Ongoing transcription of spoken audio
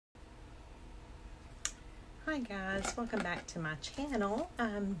Hi guys, welcome back to my channel.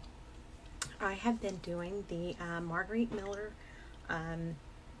 I have been doing the Margarete Miller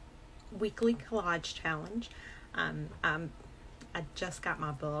weekly collage challenge. I just got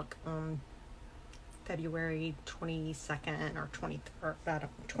my book on February 22nd or 23rd,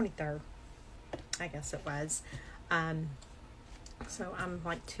 23rd, I guess it was. So I'm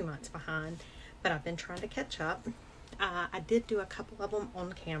like 2 months behind, but I've been trying to catch up. I did do a couple of them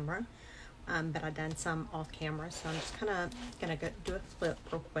on camera. But I've done some off camera, so I'm just kind of going to go do a flip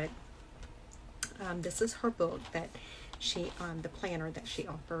real quick. This is her book that she, the planner that she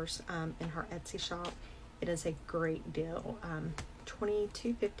offers in her Etsy shop. It is a great deal,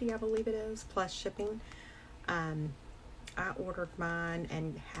 $22.50 I believe it is, plus shipping. I ordered mine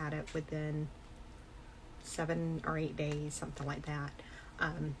and had it within 7 or 8 days, something like that.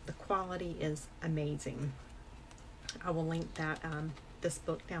 The quality is amazing. I will link that this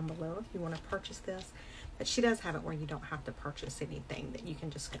book down below if you want to purchase this, but she does have it where you don't have to purchase anything, that you can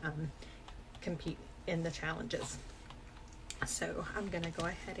just compete in the challenges. So I'm going to go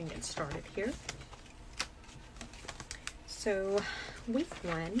ahead and get started here. So week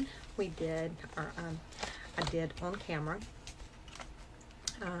 1 we did, or I did on camera.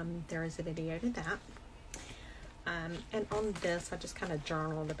 There is a video to that, and on this I just kind of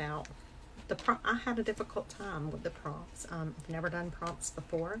journaled about I had a difficult time with the prompts. I've never done prompts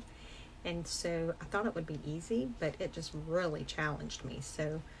before, and so I thought it would be easy, but it just really challenged me.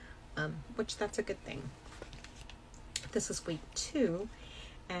 So, which that's a good thing. This is week 2,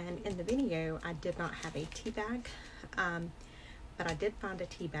 and in the video I did not have a tea bag, but I did find a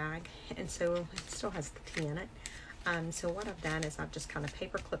tea bag, and so it still has the tea in it. So what I've done is I've just kind of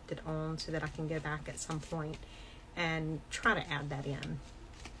paper clipped it on so that I can go back at some point and try to add that in.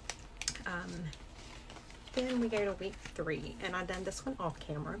 Then we go to week 3, and I've done this one off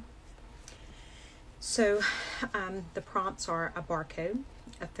camera. So the prompts are a barcode,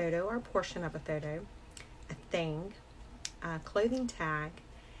 a photo or a portion of a photo, a thing, a clothing tag,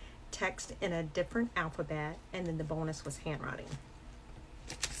 text in a different alphabet, and then the bonus was handwriting.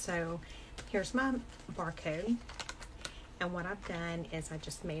 So here's my barcode, and what I've done is I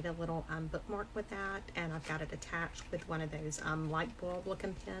just made a little bookmark with that, and I've got it attached with one of those light bulb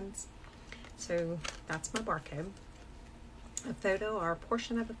looking pins. So that's my barcode. A photo or a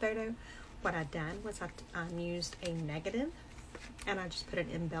portion of a photo, what I've done was I used a negative, and I just put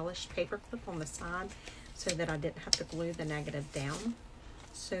an embellished paper clip on the side so that I didn't have to glue the negative down,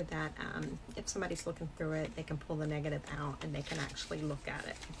 so that if somebody's looking through it, they can pull the negative out and they can actually look at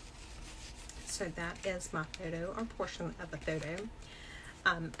it. So that is my photo or portion of a photo.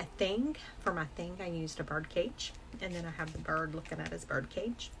 A thing, for my thing I used a bird cage, and then I have the bird looking at his bird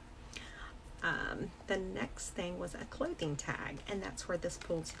cage. The next thing was a clothing tag, and that's where this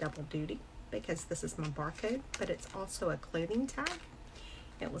pulls double duty, because this is my barcode, but it's also a clothing tag.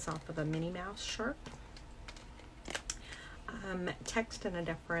 It was off of a Minnie Mouse shirt. Text in a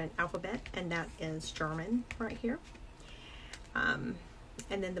different alphabet, and that is German right here. And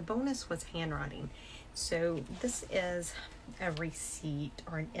then the bonus was handwriting. So this is a receipt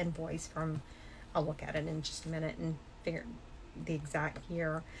or an invoice from, I'll look at it in just a minute and figure the exact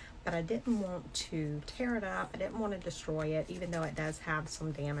year, but I didn't want to tear it up. I didn't want to destroy it, even though it does have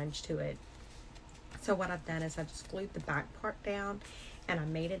some damage to it. So what I've done is I just glued the back part down, and I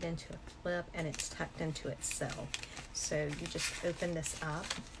made it into a flip, and it's tucked into itself. So you just open this up,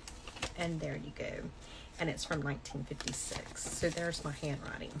 and there you go. And it's from 1956. So there's my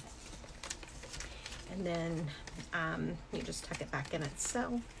handwriting. And then you just tuck it back in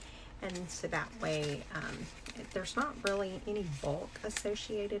itself. And so that way, there's not really any bulk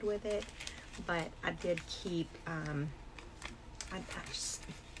associated with it, but I did keep, I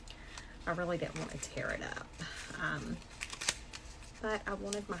really didn't want to tear it up. But I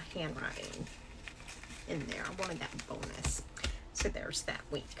wanted my handwriting in there. I wanted that bonus. So there's that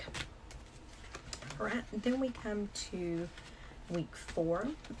week. All right, then we come to week 4.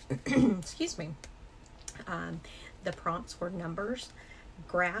 Excuse me. The prompts were numbers,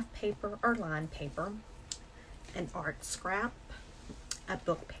 graph paper or line paper, an art scrap, a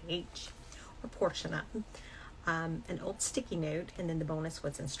book page or portion of, an old sticky note, and then the bonus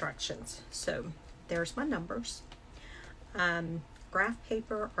was instructions. So there's my numbers. Graph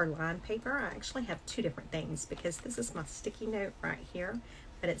paper or line paper, I actually have 2 different things, because this is my sticky note right here,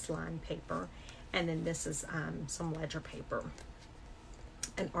 but it's line paper, and then this is some ledger paper.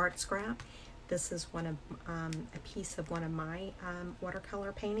 An art scrap, this is one of a piece of one of my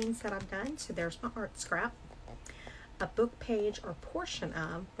watercolor paintings that I've done. So there's my art scrap. A book page or portion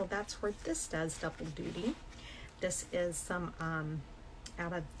of, well, that's where this does double duty. This is some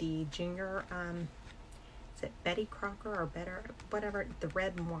out of the junior is it Betty Crocker or Better, whatever, the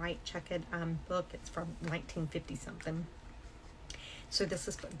red and white checkered book. It's from 1950 something. So this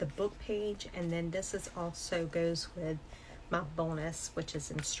is the book page, and then this is also goes with my bonus, which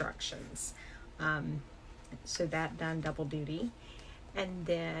is instructions. So that done double duty. And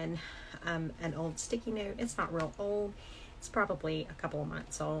then an old sticky note. It's not real old. It's probably a couple of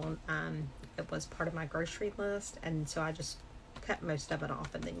months old. It was part of my grocery list, and so I just cut most of it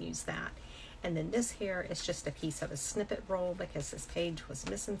off and then use that. And then this here is just a piece of a snippet roll because this page was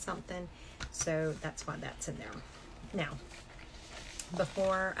missing something, so that's why that's in there. Now,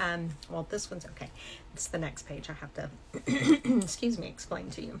 before, well, this one's okay. It's the next page I have to, excuse me, explain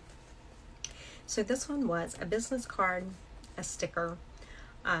to you. So this one was a business card, a sticker,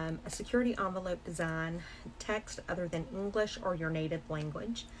 a security envelope design, text other than English or your native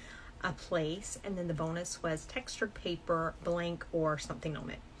language, a place, and then the bonus was textured paper, blank, or something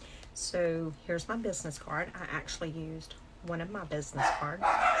on it. So here's my business card. I actually used one of my business cards.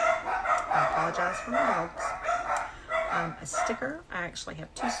 I apologize for my dogs. A sticker. I actually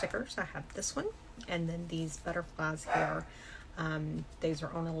have two stickers. I have this one, and then these butterflies here. Those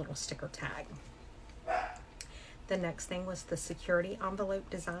are on a little sticker tag. The next thing was the security envelope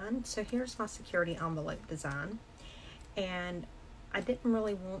design. So here's my security envelope design, and I didn't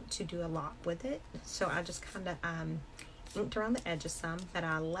really want to do a lot with it, so I just kind of inked around the edges some, but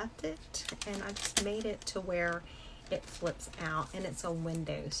I left it and I just made it to where it flips out and it's a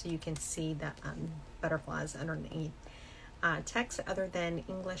window so you can see the butterflies underneath. Text other than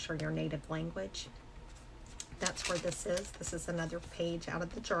English or your native language. That's where this is. This is another page out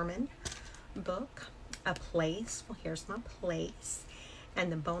of the German book. A place. Well, here's my place.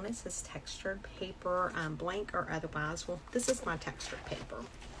 And the bonus is textured paper, blank or otherwise. Well, this is my textured paper.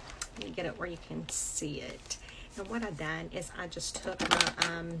 Let me get it where you can see it. And what I done is I just took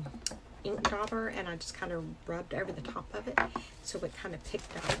my ink dauber and I just kind of rubbed over the top of it, so it kind of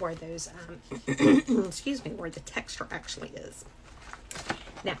picked up where those, excuse me, where the texture actually is.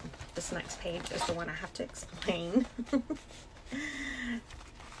 Now, this next page is the one I have to explain.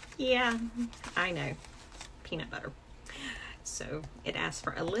 Yeah, I know, peanut butter. So it asks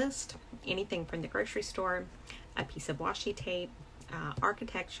for a list, anything from the grocery store, a piece of washi tape,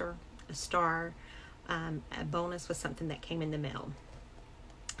 architecture, a star, a bonus was something that came in the mail.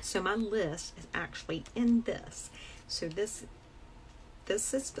 So my list is actually in this. So this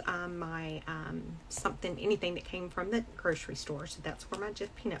is my something, anything that came from the grocery store. So that's where my Jif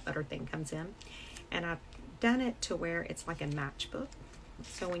peanut butter thing comes in. And I've done it to where it's like a matchbook.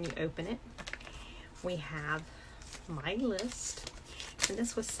 So when you open it, we have my list. And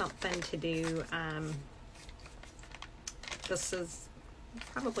this was something to do, this is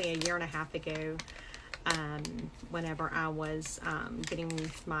probably a year and a half ago, whenever I was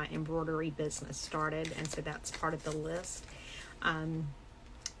getting my embroidery business started, and so that's part of the list.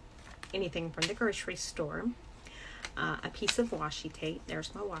 Anything from the grocery store, a piece of washi tape,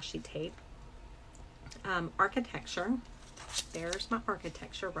 there's my washi tape, architecture, there's my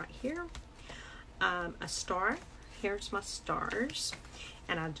architecture right here, a star, here's my stars,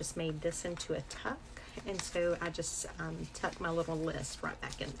 and I just made this into a tuck, and so I just tuck my little list right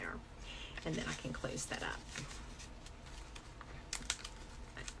back in there. And then I can close that up.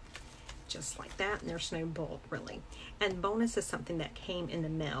 Just like that, and there's no bulk really. And bonus is something that came in the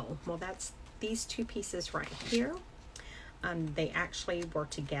mail. Well, that's these two pieces right here. They actually were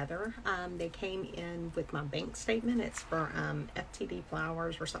together. They came in with my bank statement. It's for FTD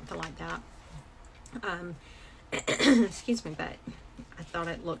Flowers or something like that. Excuse me, but I thought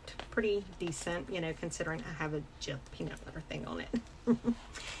it looked pretty decent, you know, considering I have a Jif peanut butter thing on it.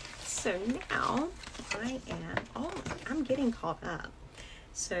 So now I'm getting caught up.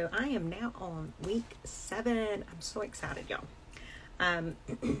 So I am now on week 7. I'm so excited, y'all.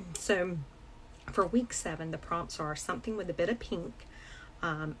 So for week 7, the prompts are something with a bit of pink,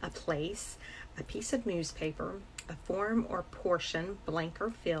 a place, a piece of newspaper, a form or portion, blank or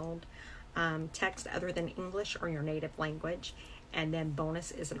filled, text other than English or your native language, and then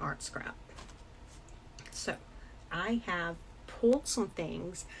bonus is an art scrap. So I have pulled some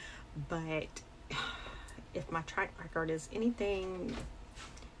things, but if my track record is anything,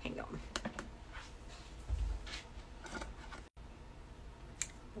 hang on.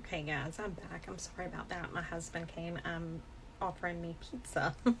 Okay guys, I'm back. I'm sorry about that. My husband came offering me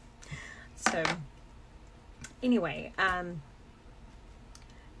pizza. So anyway,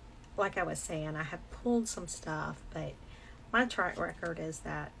 like I was saying, I have pulled some stuff, but my track record is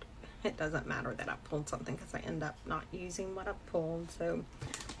that it doesn't matter that I pulled something because I end up not using what I pulled. So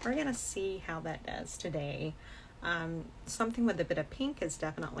we're gonna see how that does today. Something with a bit of pink is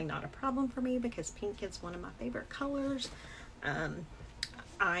definitely not a problem for me because pink is one of my favorite colors.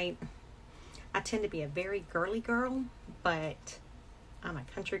 I tend to be a very girly girl, but I'm a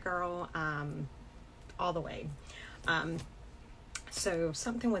country girl all the way. So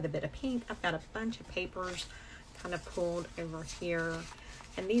something with a bit of pink. I've got a bunch of papers kind of pulled over here,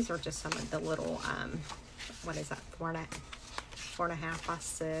 and these are just some of the little what is that, 4.5 by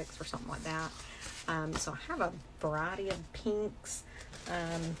 6 or something like that. So I have a variety of pinks.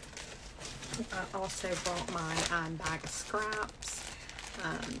 I also brought my bag of scraps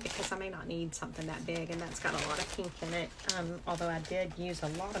because I may not need something that big, and that's got a lot of pink in it. Although I did use a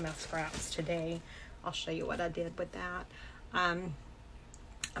lot of my scraps today. I'll show you what I did with that.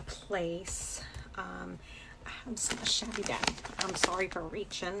 A place. I have some Shabby Dabby. I'm sorry for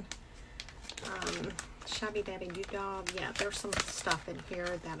reaching. Shabby Dabby Doodad. Yeah, there's some stuff in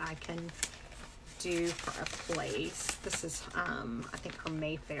here that I can do for a place. This is, I think, her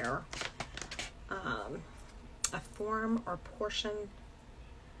Mayfair. A form or portion.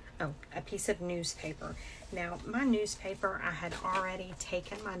 Oh, a piece of newspaper. Now, my newspaper, I had already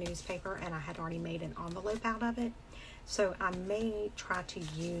taken my newspaper and I had already made an envelope out of it. So I may try to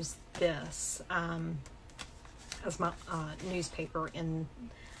use this as my newspaper in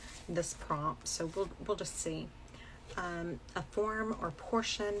this prompt. So we'll just see. A form or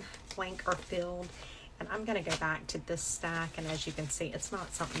portion, blank or filled. And I'm going to go back to this stack, and as you can see, it's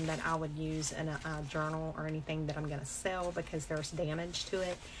not something that I would use in a journal or anything that I'm going to sell because there's damage to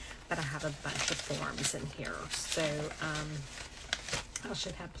it, but I have a bunch of forms in here, so I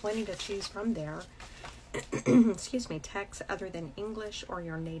should have plenty to choose from there. Excuse me. Text other than English or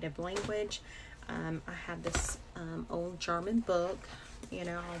your native language. I have this old German book. You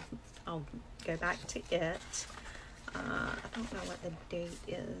know, I'll go back to it. I don't know what the date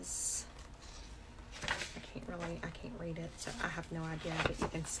is. I can't read it, so I have no idea, but you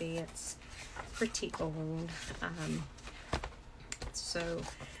can see it's pretty old. So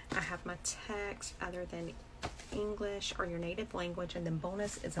I have my text other than English or your native language, and then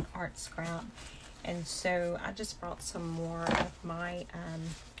bonus is an art scrap. And so I just brought some more of my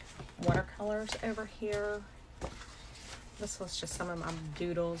watercolors over here. This was just some of my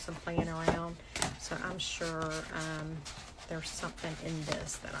doodles and playing around, so I'm sure there's something in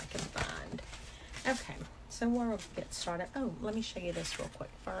this that I can find. Okay, so we'll get started. Oh, let me show you this real quick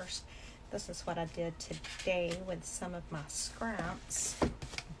first. This is what I did today with some of my scraps.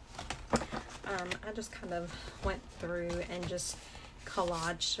 I just kind of went through and just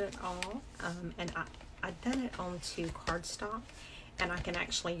collaged it all, and I've done it onto cardstock, and I can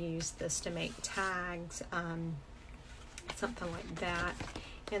actually use this to make tags, something like that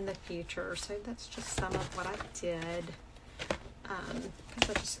in the future. So that's just some of what I did. Because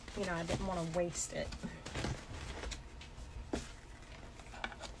I just, you know, I didn't want to waste it.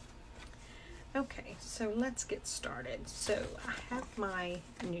 Okay, so let's get started. So I have my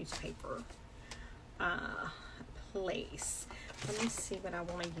newspaper place. Let me see what I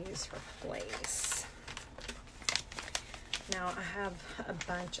want to use for place. Now I have a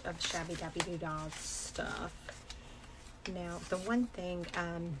bunch of Shabby Dabby Doodad stuff. Now the one thing,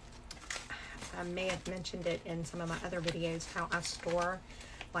 I may have mentioned it in some of my other videos, how I store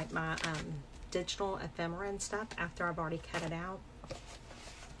like my digital ephemera and stuff after I've already cut it out.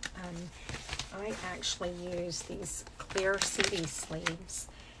 I actually use these clear CD sleeves,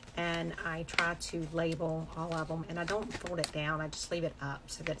 and I try to label all of them, and I don't fold it down, I just leave it up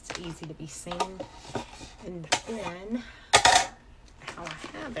so that it's easy to be seen. And then how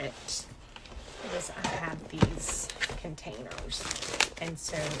I have it is I have these containers, and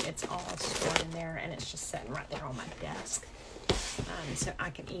so it's all stored in there, and it's just sitting right there on my desk, so I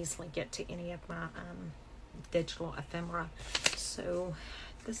can easily get to any of my digital ephemera. So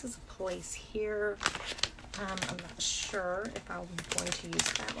this is a place here. I'm not sure if I'm going to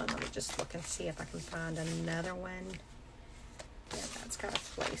use that one. Let me just look and see if I can find another one. Yeah, that's got a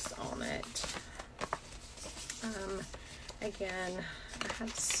place on it. Again, I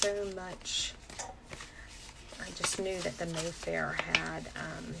have so much. I just knew that the Mayfair had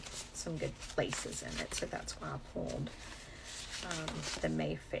some good places in it, so that's why I pulled the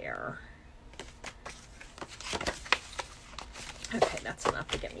Mayfair. Okay, that's enough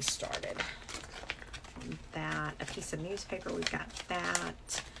to get me started. That, a piece of newspaper, we've got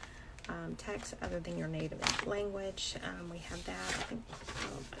that. Text other than your native language, we have that. I think,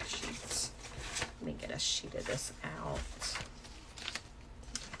 sheets. Let me get a sheet of this out.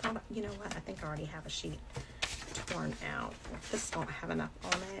 You know what? I think I already have a sheet torn out. This don't have enough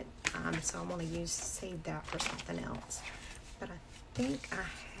on it, so I'm going to save that for something else. But I think I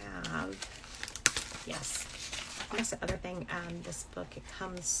have, yes, That's the other thing. This book, it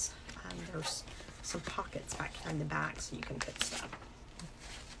comes, there's some pockets back here in the back so you can put stuff.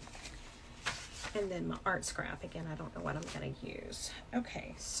 And then my art scrap. Again, I don't know what I'm going to use.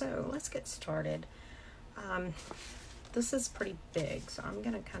 Okay, so let's get started. This is pretty big, so I'm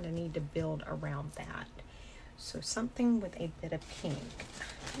going to kind of need to build around that. So something with a bit of pink.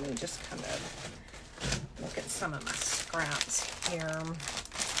 Let me just kind of look at some of my scraps here.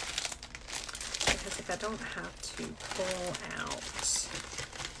 Because if I don't have to pull out,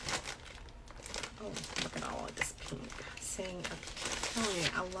 oh, look at all of this pink. See, I'm telling you,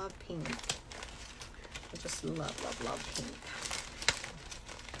 I love pink. I just love, love, love pink.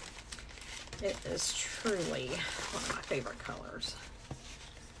 It is truly one of my favorite colors.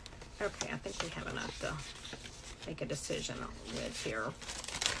 Okay, I think we have enough to make a decision with here.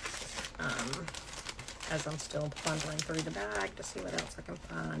 As I'm still plundering through the bag to see what else I can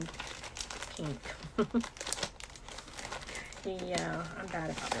find. Pink. Yeah, I'm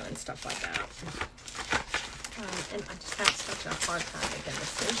bad about doing stuff like that. And I just have such a hard time making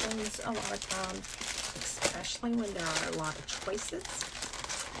decisions a lot of times, especially when there are a lot of choices.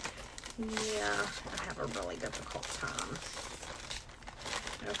 Yeah, I have a really difficult time.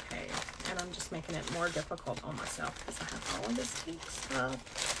 Okay, and I'm just making it more difficult on myself because I have all of this pink stuff.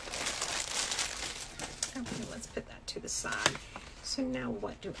 Okay, let's put that to the side. So now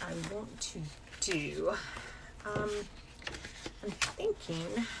what do I want to do? I'm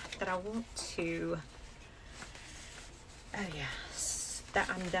thinking that I want to, oh yes, that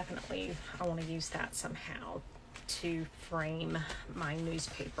I want to use that somehow to frame my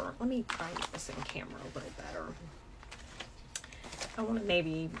newspaper. Let me try to get this in camera a little better. I want to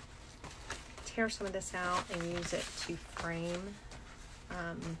maybe tear some of this out and use it to frame,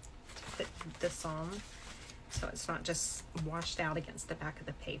 to put this on, so it's not just washed out against the back of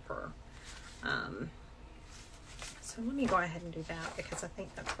the paper. So let me go ahead and do that because I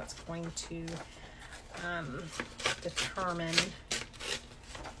think that's what's going to determine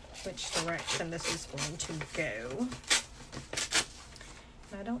which direction this is going to go.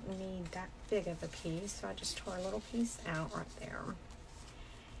 And I don't need that big of a piece, so I just tore a little piece out right there.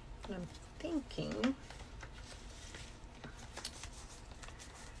 And I'm thinking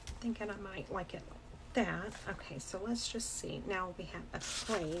I might like it like that. Okay, so let's just see. Now we have a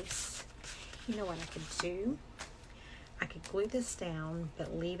place. You know what I could do? I could glue this down,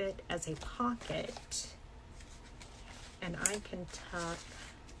 but leave it as a pocket. And I can tuck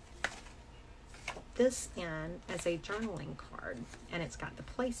this in as a journaling card, and it's got the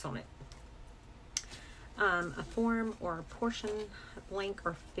place on it. A form or a portion blank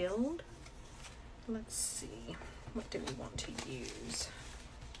or filled. Let's see, what do we want to use?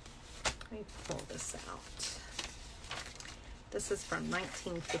 Let me pull this out. This is from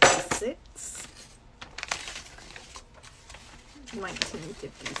 1956.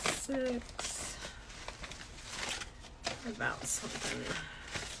 1956. About something.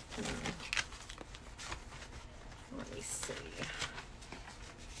 Let me see.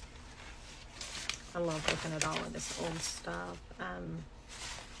 I love looking at all of this old stuff.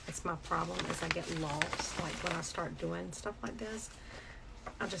 It's my problem is I get lost. Like when I start doing stuff like this,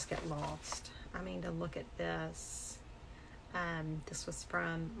 I just get lost. I mean, to look at this. This was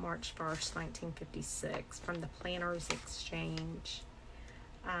from March 1st, 1956, from the Planners Exchange.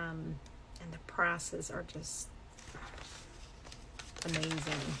 And the prices are just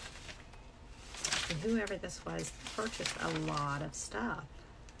amazing. And whoever this was purchased a lot of stuff.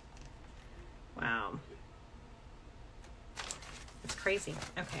 Wow. It's crazy.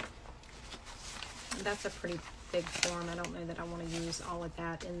 Okay. That's a pretty big form. I don't know that I want to use all of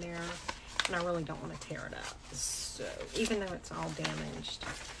that in there. And I really don't want to tear it up. So, even though it's all damaged.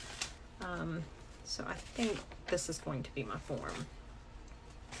 So I think this is going to be my form.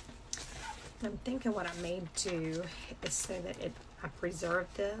 I'm thinking what I may do is so that I preserve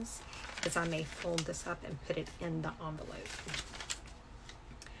this, is I may fold this up and put it in the envelope.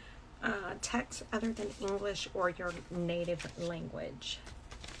 Text other than English or your native language.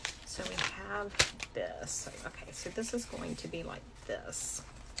 So we have this. Okay, so this is going to be like this.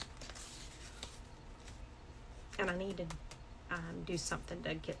 And I need to do something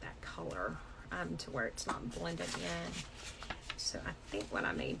to get that color to where it's not blended in. So I think what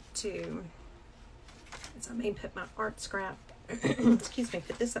I may do is I may put my art scrap, excuse me,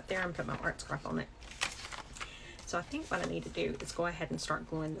 put this up there and put my art scrap on it. So I think what I need to do is go ahead and start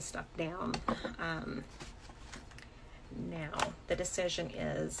gluing this stuff down. Now, the decision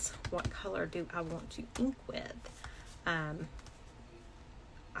is what color do I want to ink with?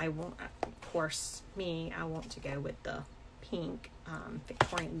 I want, of course, I want to go with the pink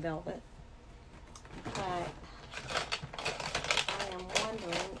Victorian velvet. But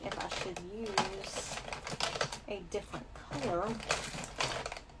different color.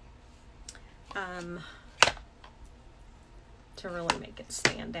 To really make it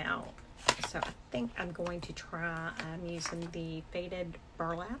stand out. So I think I'm going to try using the faded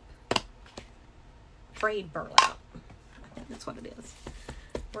burlap. Frayed burlap. I think that's what it is.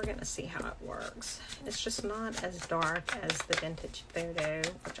 We're going to see how it works. It's just not as dark as the vintage photo,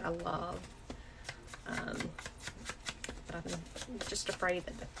 which I love. But I'm just afraid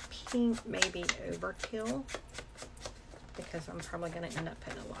that the pink may be overkill, because I'm probably going to end up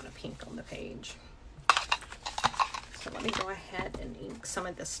putting a lot of pink on the page. So let me go ahead and ink some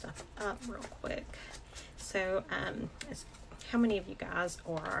of this stuff up real quick. So how many of you guys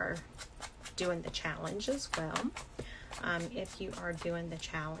are doing the challenge as well? If you are doing the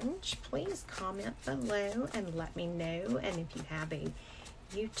challenge, please comment below and let me know. And if you have a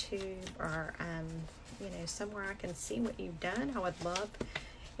YouTube or you know, somewhere I can see what you've done, I would love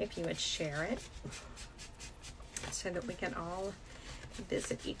if you would share it so that we can all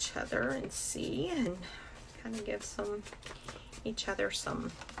visit each other and see and kind of give each other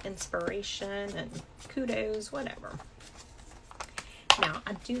some inspiration and kudos, whatever. Now,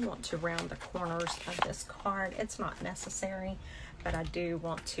 I do want to round the corners of this card. It's not necessary, but I do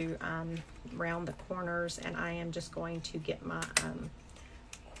want to round the corners, and I am just going to get my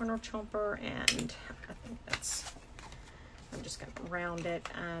corner chomper, and I think I'm just going to round it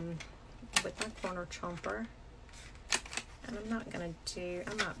with my corner chomper. And I might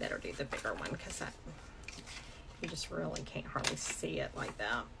better do the bigger one, because you just really can't hardly see it like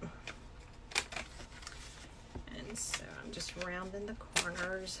that. And so I'm just rounding the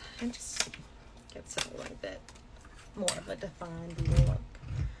corners, and just gives it a little bit more of a defined look.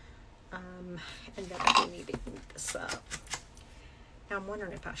 And then I do need to ink this up. Now I'm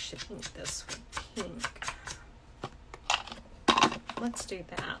wondering if I should ink this with pink. Let's do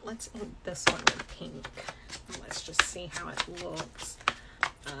that. Let's ink this one with pink. And let's just see how it looks.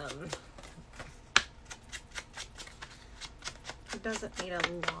 It doesn't need a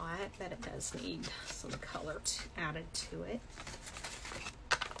lot, but it does need some color added to it.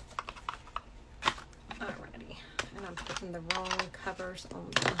 Alrighty, and I'm putting the wrong covers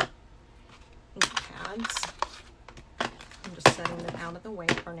on the ink pads. I'm just setting them out of the way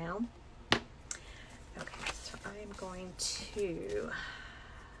for now. Okay, so I'm going to,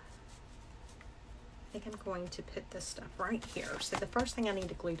 I think I'm going to put this stuff right here. So the first thing I need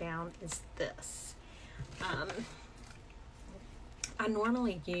to glue down is this. I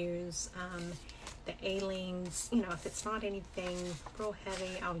normally use the Aleene's, you know, if it's not anything real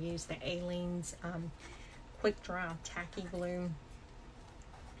heavy, I'll use the Aleene's quick dry tacky glue.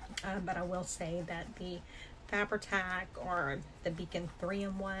 But I will say that the Fabri-Tac or the Beacon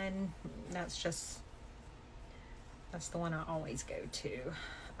 3-in-1, that's the one I always go to.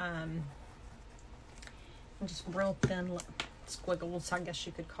 Just real thin squiggles, I guess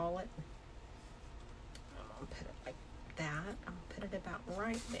you could call it. I'll put it like that. I'll put it about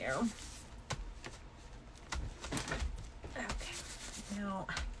right there. Okay. Now,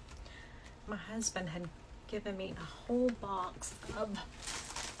 my husband had given me a whole box of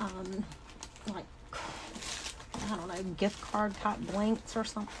like, I don't know, gift card type blanks or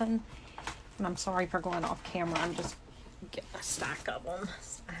something. And I'm sorry for going off camera. I'm just getting a stack of them.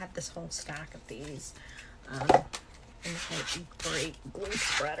 I have this whole stack of these. And they're great glue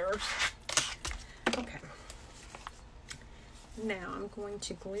spreaders. Okay. Now I'm going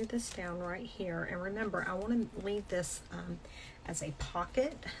to glue this down right here. And remember, I want to leave this as a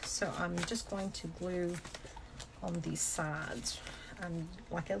pocket. So I'm just going to glue on these sides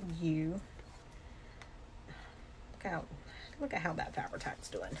like a U. Look at how that Fabri-Tac's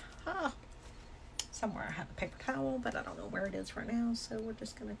doing. Somewhere I have a paper towel, but I don't know where it is right now. So we're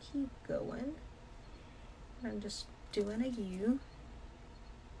just going to keep going. I'm just doing a U.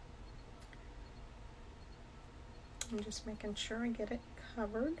 I'm just making sure I get it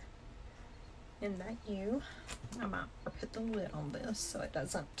covered in that U. I might put the lid on this so it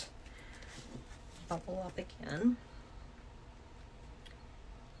doesn't bubble up again.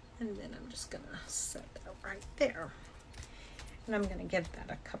 And then I'm just gonna set that right there. And I'm gonna give that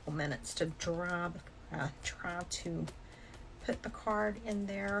a couple minutes to dry. Try to put the card in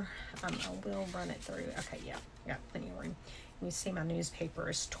there. I will run it through. Okay, yeah, got plenty of room. You see my newspaper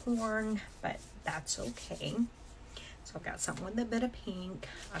is torn, but that's okay. So I've got something with a bit of pink.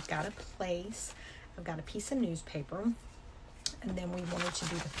 I've got a place. I've got a piece of newspaper. And then we wanted to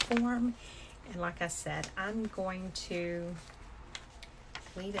do the form. And like I said, I'm going to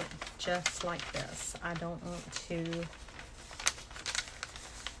leave it just like this. I don't want to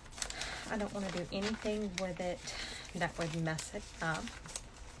do anything with it that would mess it up.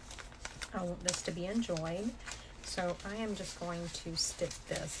 I want this to be enjoyed. So I am just going to stick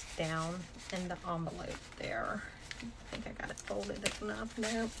this down in the envelope there. I think I got it folded enough.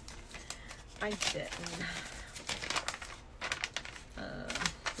 Nope, I didn't.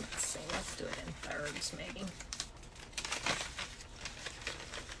 Let's see, let's do it in thirds maybe.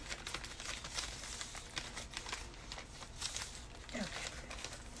 Okay,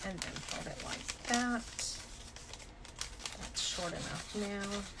 and then fold it like that. That's short enough now.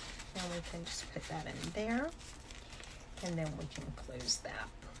 Now we can just put that in there, and then we can close that.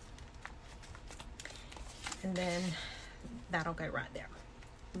 And then that'll go right there.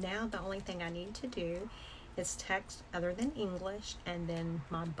 Now the only thing I need to do is text other than English, and then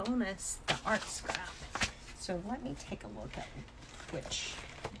my bonus, the art scrap. So let me take a look at which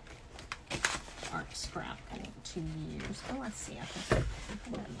art scrap I need to use. Oh, I see. I think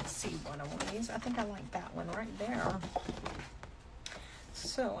let me see what I want to use. I think I like that one right there.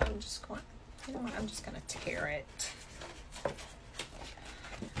 So I'm just going, you know what, I'm just going to tear it.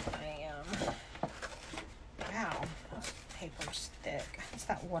 I am, wow, that paper's thick. Is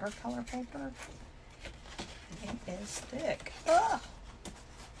that watercolor paper? It is thick. Ugh!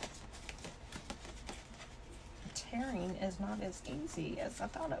 Tearing is not as easy as I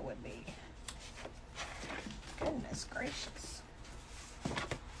thought it would be. Goodness gracious.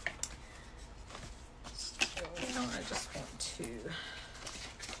 So, you know, I just want to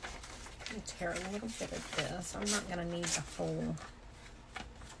tear a little bit of this. I'm not going to need the whole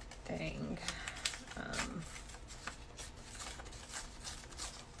thing.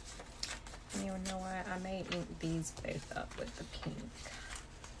 You know what? I may ink these both up with the pink.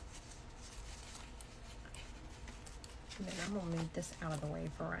 And then I'm going to move this out of the way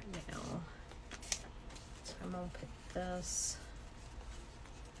for right now. So I'm going to put this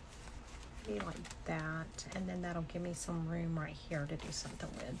be like that, and then that'll give me some room right here to do something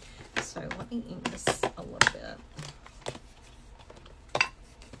with. So let me ink this a little bit.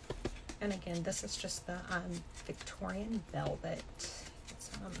 And again, this is just the Victorian Velvet.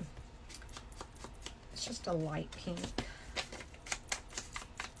 It's just a light pink.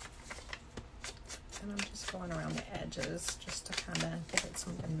 And I'm just going around the edges just to kind of give it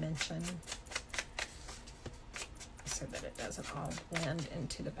some dimension so that it doesn't all blend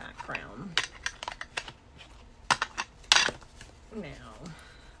into the background. Now,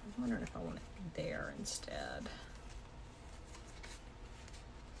 I'm wondering if I want it there instead.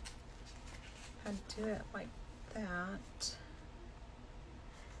 If I do it like that,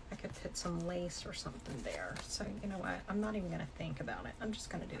 I could put some lace or something there. So, you know what? I'm not even going to think about it. I'm just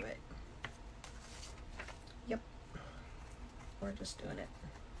going to do it. Yep. We're just doing it.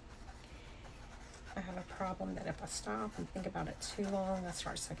 I have a problem that if I stop and think about it too long, I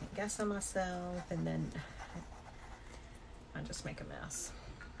start second guessing myself, and then I just make a mess.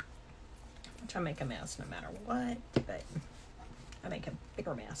 Which I make a mess no matter what, but I make a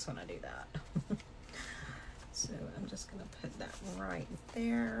bigger mess when I do that. So I'm just going to put that right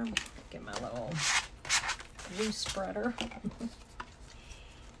there. Get my little glue spreader. And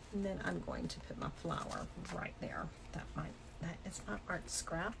then I'm going to put my flower right there. That is my art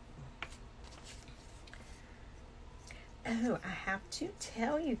scrap. Oh, I have to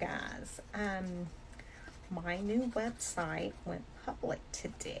tell you guys, my new website went public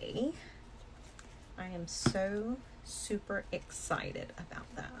today. I am so super excited about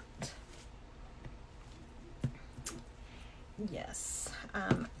that. Yes,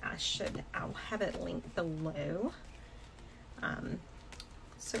 I'll have it linked below.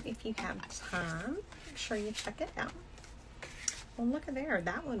 So if you have time, make sure you check it out. Well, look at there.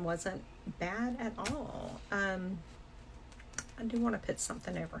 That one wasn't bad at all. I do want to put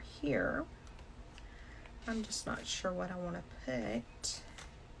something over here. I'm just not sure what I want to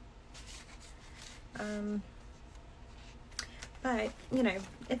put. But, you know,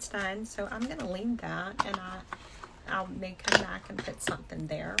 it's done. So I'm going to leave that, and I may come back and put something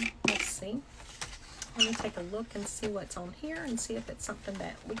there. Let's see. Let me take a look and see what's on here and see if it's something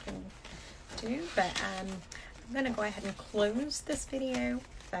that we can do. But I'm going to go ahead and close this video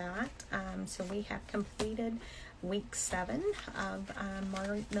with that. So we have completed week 7 of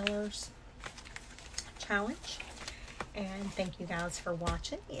Margarete Miller's challenge. And thank you guys for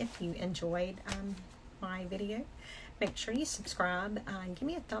watching. If you enjoyed my video, make sure you subscribe and give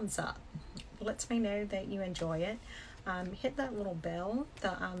me a thumbs up. It lets me know that you enjoy it. Hit that little bell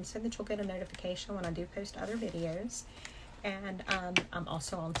so that you'll get a notification when I do post other videos. And I'm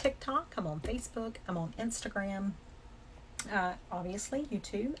also on TikTok, I'm on Facebook, I'm on Instagram, obviously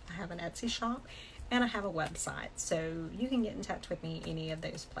YouTube. I have an Etsy shop, and I have a website, so you can get in touch with me any of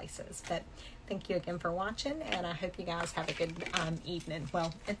those places. But thank you again for watching, and I hope you guys have a good evening.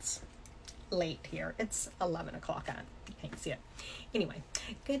 Well, it's late here. It's 11 o'clock. You can't see it. Anyway,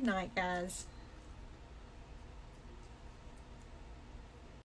 good night, guys.